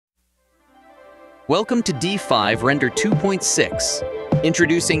Welcome to D5 Render 2.6,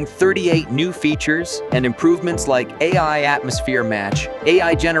 introducing 38 new features and improvements like AI Atmosphere Match,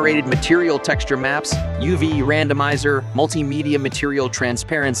 AI-generated material texture maps, UV randomizer, multimedia material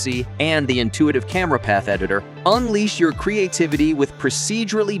transparency, and the intuitive camera path editor. Unleash your creativity with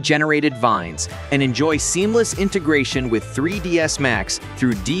procedurally generated vines and enjoy seamless integration with 3ds Max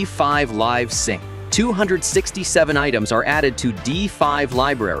through D5 Live Sync. 267 items are added to D5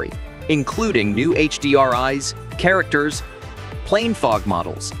 library, including new HDRIs, characters, plane fog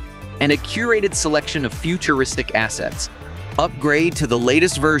models, and a curated selection of futuristic assets. Upgrade to the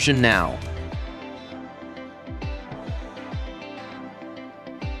latest version now.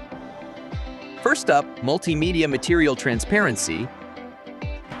 First up, multimedia material transparency.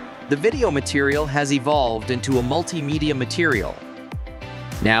 The video material has evolved into a multimedia material,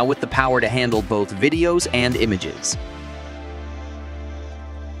 now with the power to handle both videos and images.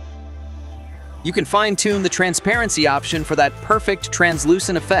 You can fine-tune the transparency option for that perfect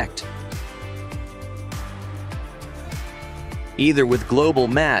translucent effect. Either with global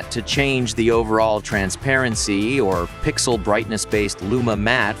matte to change the overall transparency or pixel brightness-based Luma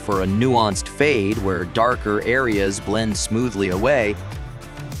matte for a nuanced fade where darker areas blend smoothly away.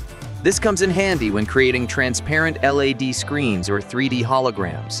 This comes in handy when creating transparent LED screens or 3D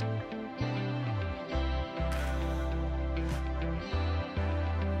holograms.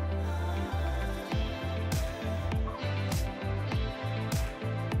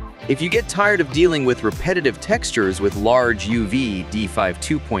 If you get tired of dealing with repetitive textures with large UV,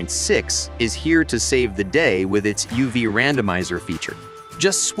 D5 2.6 is here to save the day with its UV randomizer feature.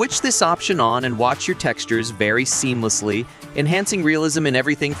 Just switch this option on and watch your textures vary seamlessly, enhancing realism in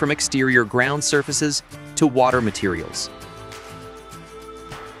everything from exterior ground surfaces to water materials.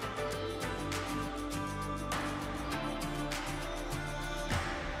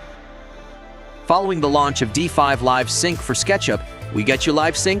 Following the launch of D5 Live Sync for SketchUp, we get you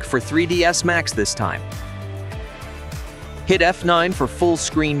Live Sync for 3ds Max this time. Hit F9 for full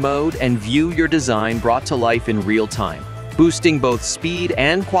screen mode and view your design brought to life in real time, boosting both speed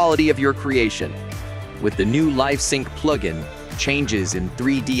and quality of your creation. With the new Live Sync plugin, changes in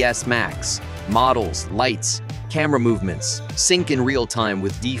 3ds Max, models, lights, camera movements, sync in real time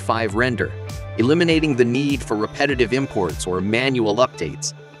with D5 Render, eliminating the need for repetitive imports or manual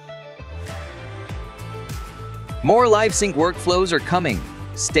updates. More Live Sync workflows are coming.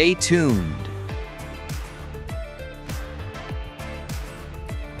 Stay tuned.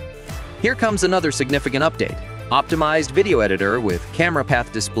 Here comes another significant update. Optimized video editor with camera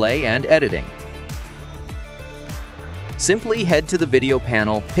path display and editing. Simply head to the video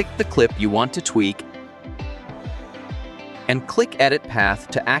panel, pick the clip you want to tweak, and click Edit Path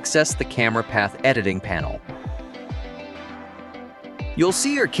to access the camera path editing panel. You'll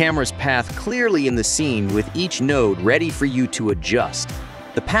see your camera's path clearly in the scene with each node ready for you to adjust.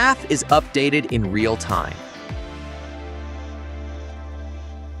 The path is updated in real time.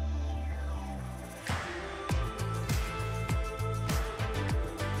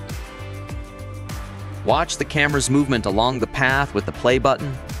 Watch the camera's movement along the path with the play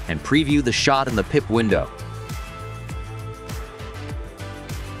button and preview the shot in the PIP window.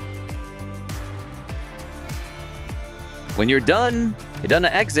 When you're done, hit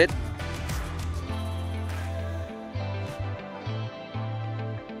to exit.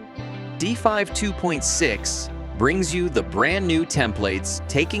 D5 2.6 brings you the brand new templates,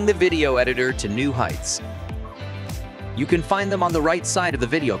 taking the video editor to new heights. You can find them on the right side of the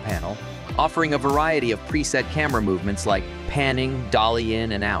video panel, offering a variety of preset camera movements like panning, dolly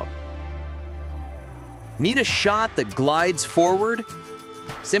in and out. Need a shot that glides forward?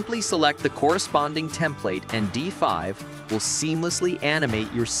 Simply select the corresponding template and D5 will seamlessly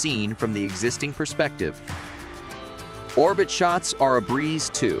animate your scene from the existing perspective. Orbit shots are a breeze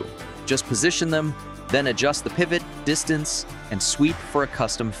too. Just position them, then adjust the pivot, distance, and sweep for a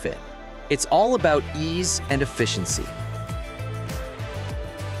custom fit. It's all about ease and efficiency.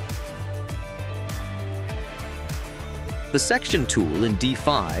 The section tool in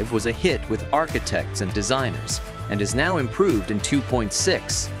D5 was a hit with architects and designers, and is now improved in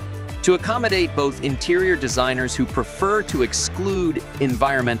 2.6 to accommodate both interior designers who prefer to exclude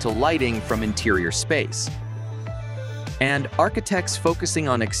environmental lighting from interior space, and architects focusing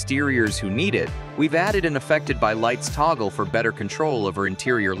on exteriors who need it. We've added an affected by lights toggle for better control over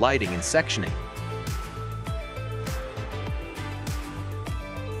interior lighting and sectioning.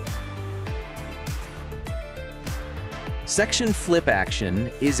 Section flip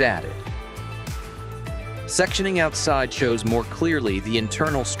action is added. Sectioning outside shows more clearly the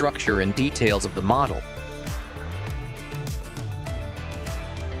internal structure and details of the model.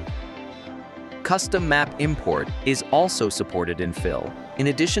 Custom map import is also supported in fill, in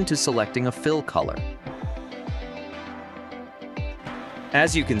addition to selecting a fill color.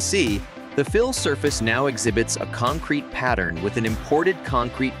 As you can see, the fill surface now exhibits a concrete pattern with an imported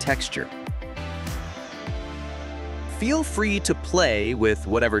concrete texture. Feel free to play with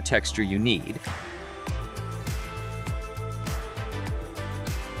whatever texture you need.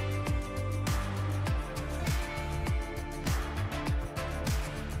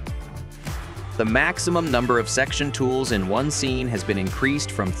 The maximum number of section tools in one scene has been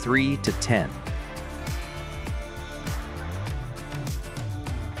increased from 3 to 10.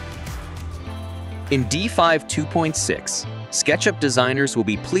 In D5 2.6, SketchUp designers will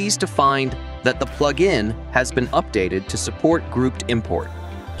be pleased to find that the plugin has been updated to support grouped import.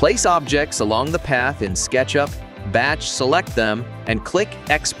 Place objects along the path in SketchUp, batch select them, and click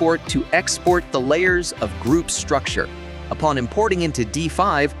Export to export the layers of group structure. Upon importing into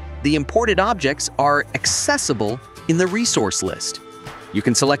D5, the imported objects are accessible in the resource list. You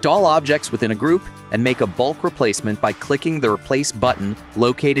can select all objects within a group and make a bulk replacement by clicking the Replace button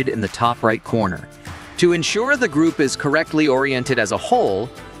located in the top right corner. To ensure the group is correctly oriented as a whole,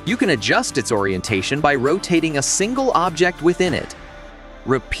 you can adjust its orientation by rotating a single object within it.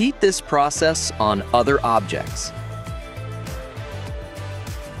 Repeat this process on other objects.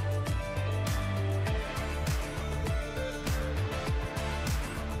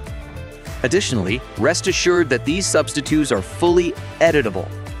 Additionally, rest assured that these substitutes are fully editable.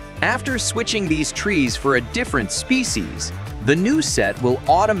 After switching these trees for a different species, the new set will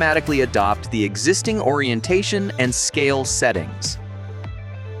automatically adopt the existing orientation and scale settings.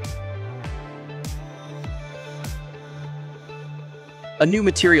 A new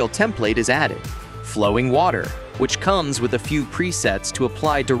material template is added, Flowing Water, which comes with a few presets to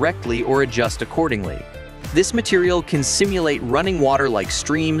apply directly or adjust accordingly. This material can simulate running water like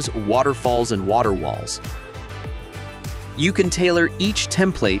streams, waterfalls, and water walls. You can tailor each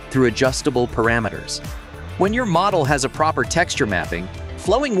template through adjustable parameters. When your model has a proper texture mapping,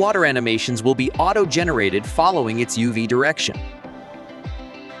 flowing water animations will be auto-generated following its UV direction.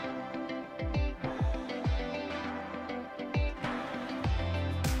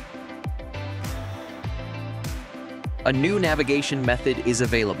 A new navigation method is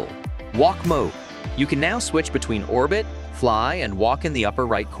available, Walk Mode. You can now switch between orbit, fly, and walk in the upper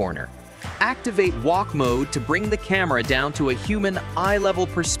right corner. Activate Walk Mode to bring the camera down to a human eye-level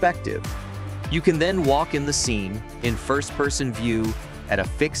perspective. You can then walk in the scene in first-person view at a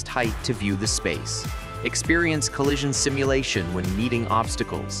fixed height to view the space. Experience collision simulation when meeting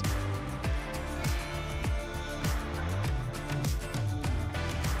obstacles.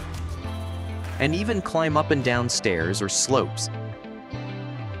 And even climb up and down stairs or slopes.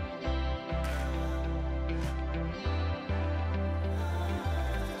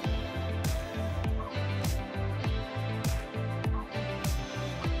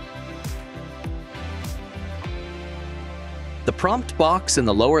 The prompt box in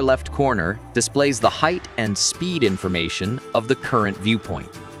the lower left corner displays the height and speed information of the current viewpoint.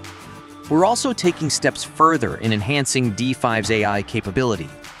 We're also taking steps further in enhancing D5's AI capability.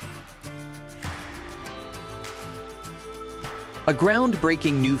 A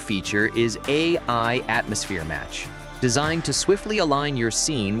groundbreaking new feature is AI Atmosphere Match, designed to swiftly align your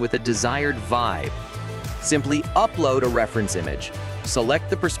scene with a desired vibe. Simply upload a reference image, select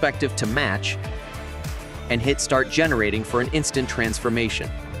the perspective to match, and hit Start Generating for an instant transformation.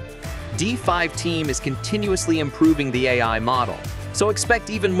 D5 team is continuously improving the AI model, so expect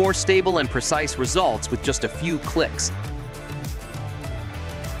even more stable and precise results with just a few clicks.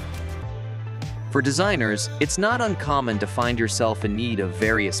 For designers, it's not uncommon to find yourself in need of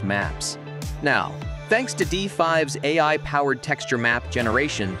various maps. Now, thanks to D5's AI-powered texture map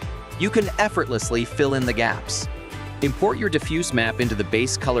generation, you can effortlessly fill in the gaps. Import your diffuse map into the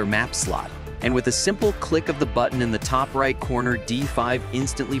base color map slot, and with a simple click of the button in the top right corner, D5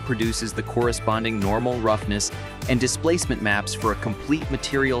 instantly produces the corresponding normal roughness and displacement maps for a complete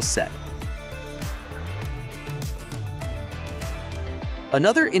material set.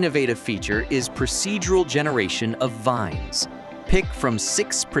 Another innovative feature is procedural generation of vines. Pick from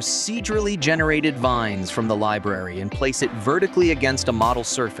 6 procedurally generated vines from the library and place it vertically against a model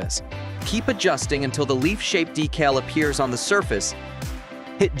surface. Keep adjusting until the leaf-shaped decal appears on the surface.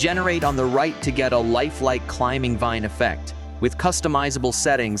 Hit Generate on the right to get a lifelike climbing vine effect, with customizable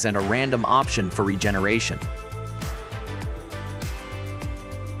settings and a random option for regeneration.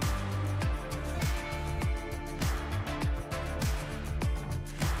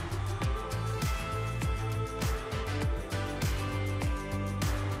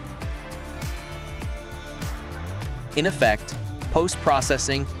 In effect,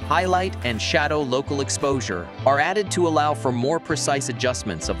 Post-processing, highlight, and shadow local exposure are added to allow for more precise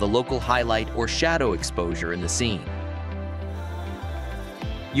adjustments of the local highlight or shadow exposure in the scene.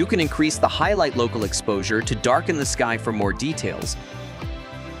 You can increase the highlight local exposure to darken the sky for more details,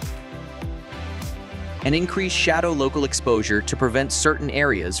 and increase shadow local exposure to prevent certain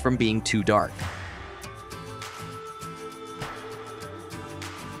areas from being too dark.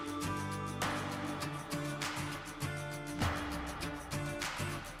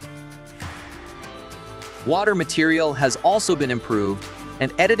 Water material has also been improved,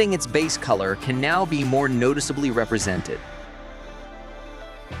 and editing its base color can now be more noticeably represented.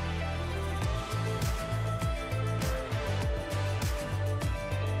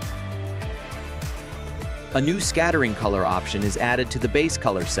 A new scattering color option is added to the base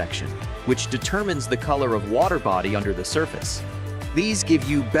color section, which determines the color of water body under the surface. These give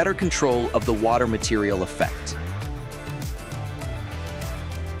you better control of the water material effect.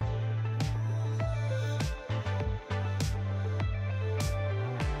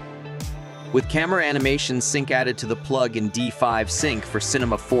 With camera animation sync added to the plug-in D5 Sync for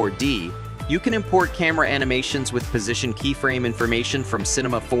Cinema 4D, you can import camera animations with position keyframe information from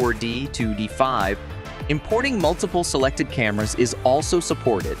Cinema 4D to D5. Importing multiple selected cameras is also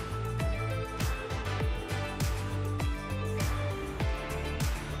supported.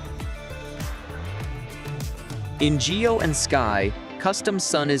 In Geo and Sky, custom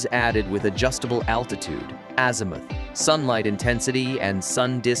sun is added with adjustable altitude, azimuth, sunlight intensity, and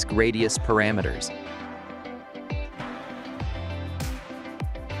sun disk radius parameters.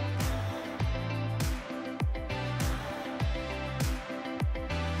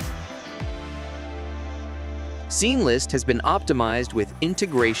 Scene list has been optimized with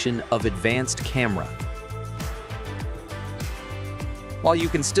integration of advanced camera. While you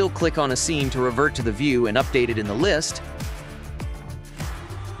can still click on a scene to revert to the view and update it in the list,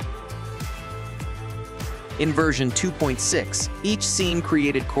 in version 2.6, each scene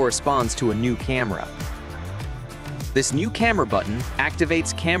created corresponds to a new camera. This new camera button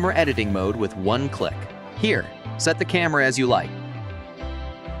activates camera editing mode with one click. Here, set the camera as you like.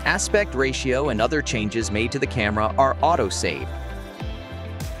 Aspect ratio and other changes made to the camera are auto-saved.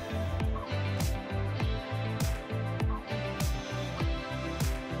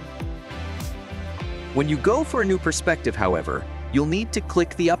 When you go for a new perspective, however, you'll need to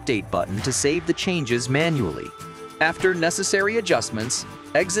click the Update button to save the changes manually. After necessary adjustments,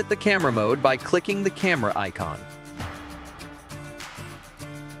 exit the camera mode by clicking the camera icon.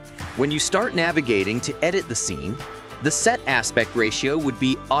 When you start navigating to edit the scene, the set aspect ratio would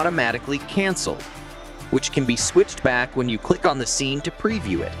be automatically canceled, which can be switched back when you click on the scene to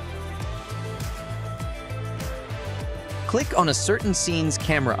preview it. Click on a certain scene's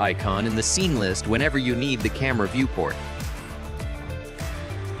camera icon in the scene list whenever you need the camera viewport.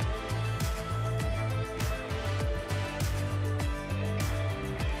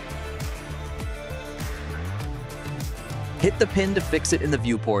 Hit the pin to fix it in the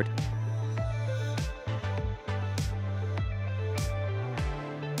viewport,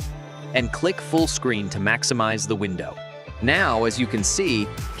 and click full screen to maximize the window. Now, as you can see,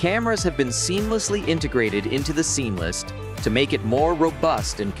 cameras have been seamlessly integrated into the scene list to make it more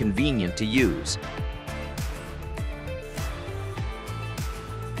robust and convenient to use.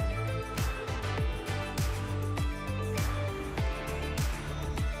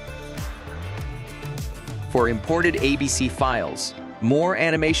 For imported ABC files, more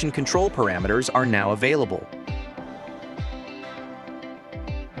animation control parameters are now available.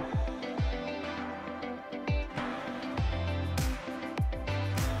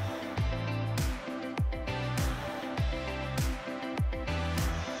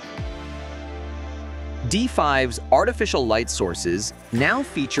 D5's artificial light sources now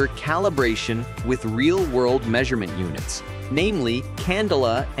feature calibration with real-world measurement units, namely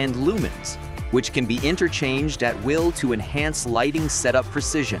candela and lumens, which can be interchanged at will to enhance lighting setup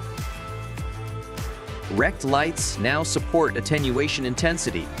precision. Rect lights now support attenuation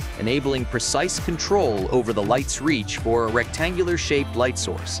intensity, enabling precise control over the light's reach for a rectangular-shaped light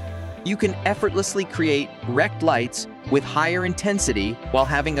source. You can effortlessly create rect lights with higher intensity while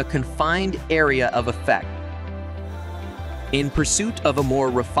having a confined area of effect. In pursuit of a more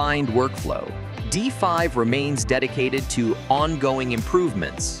refined workflow, D5 remains dedicated to ongoing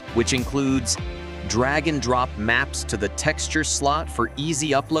improvements, which includes drag and drop maps to the texture slot for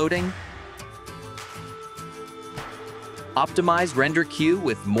easy uploading, optimized render queue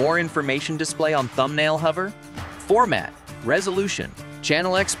with more information display on thumbnail hover, format, resolution,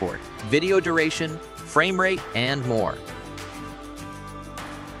 channel export, video duration, frame rate, and more.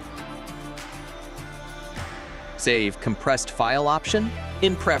 Save compressed file option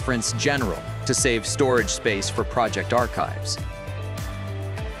in preference general to save storage space for project archives.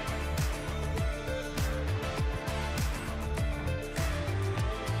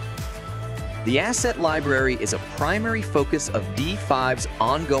 The asset library is a primary focus of D5's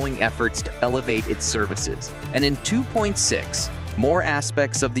ongoing efforts to elevate its services, and in 2.6, more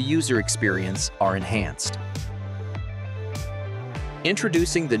aspects of the user experience are enhanced.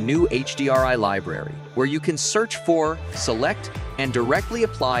 Introducing the new HDRI library, where you can search for, select, and directly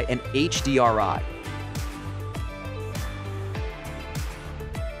apply an HDRI.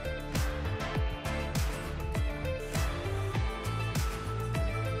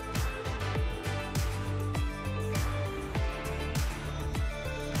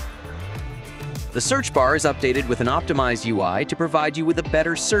 The search bar is updated with an optimized UI to provide you with a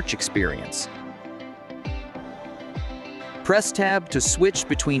better search experience. Press Tab to switch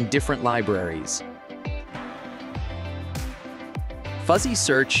between different libraries. Fuzzy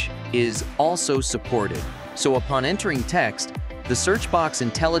search is also supported, so upon entering text, the search box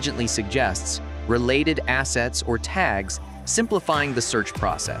intelligently suggests related assets or tags, simplifying the search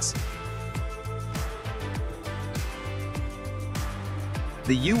process.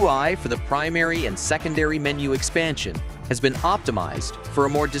 The UI for the primary and secondary menu expansion has been optimized for a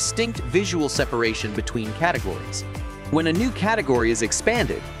more distinct visual separation between categories. When a new category is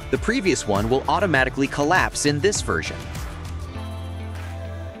expanded, the previous one will automatically collapse in this version.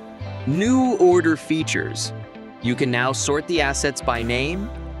 New order features. You can now sort the assets by name,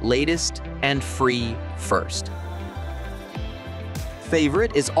 latest, and free first.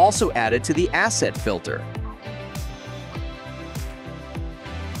 Favorite is also added to the asset filter.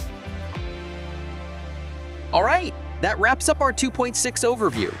 All right, that wraps up our 2.6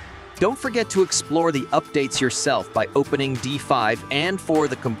 overview. Don't forget to explore the updates yourself by opening D5, and for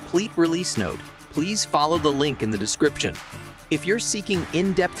the complete release note, please follow the link in the description. If you're seeking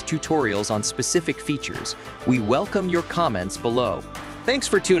in-depth tutorials on specific features, we welcome your comments below. Thanks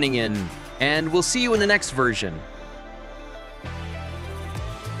for tuning in, and we'll see you in the next version.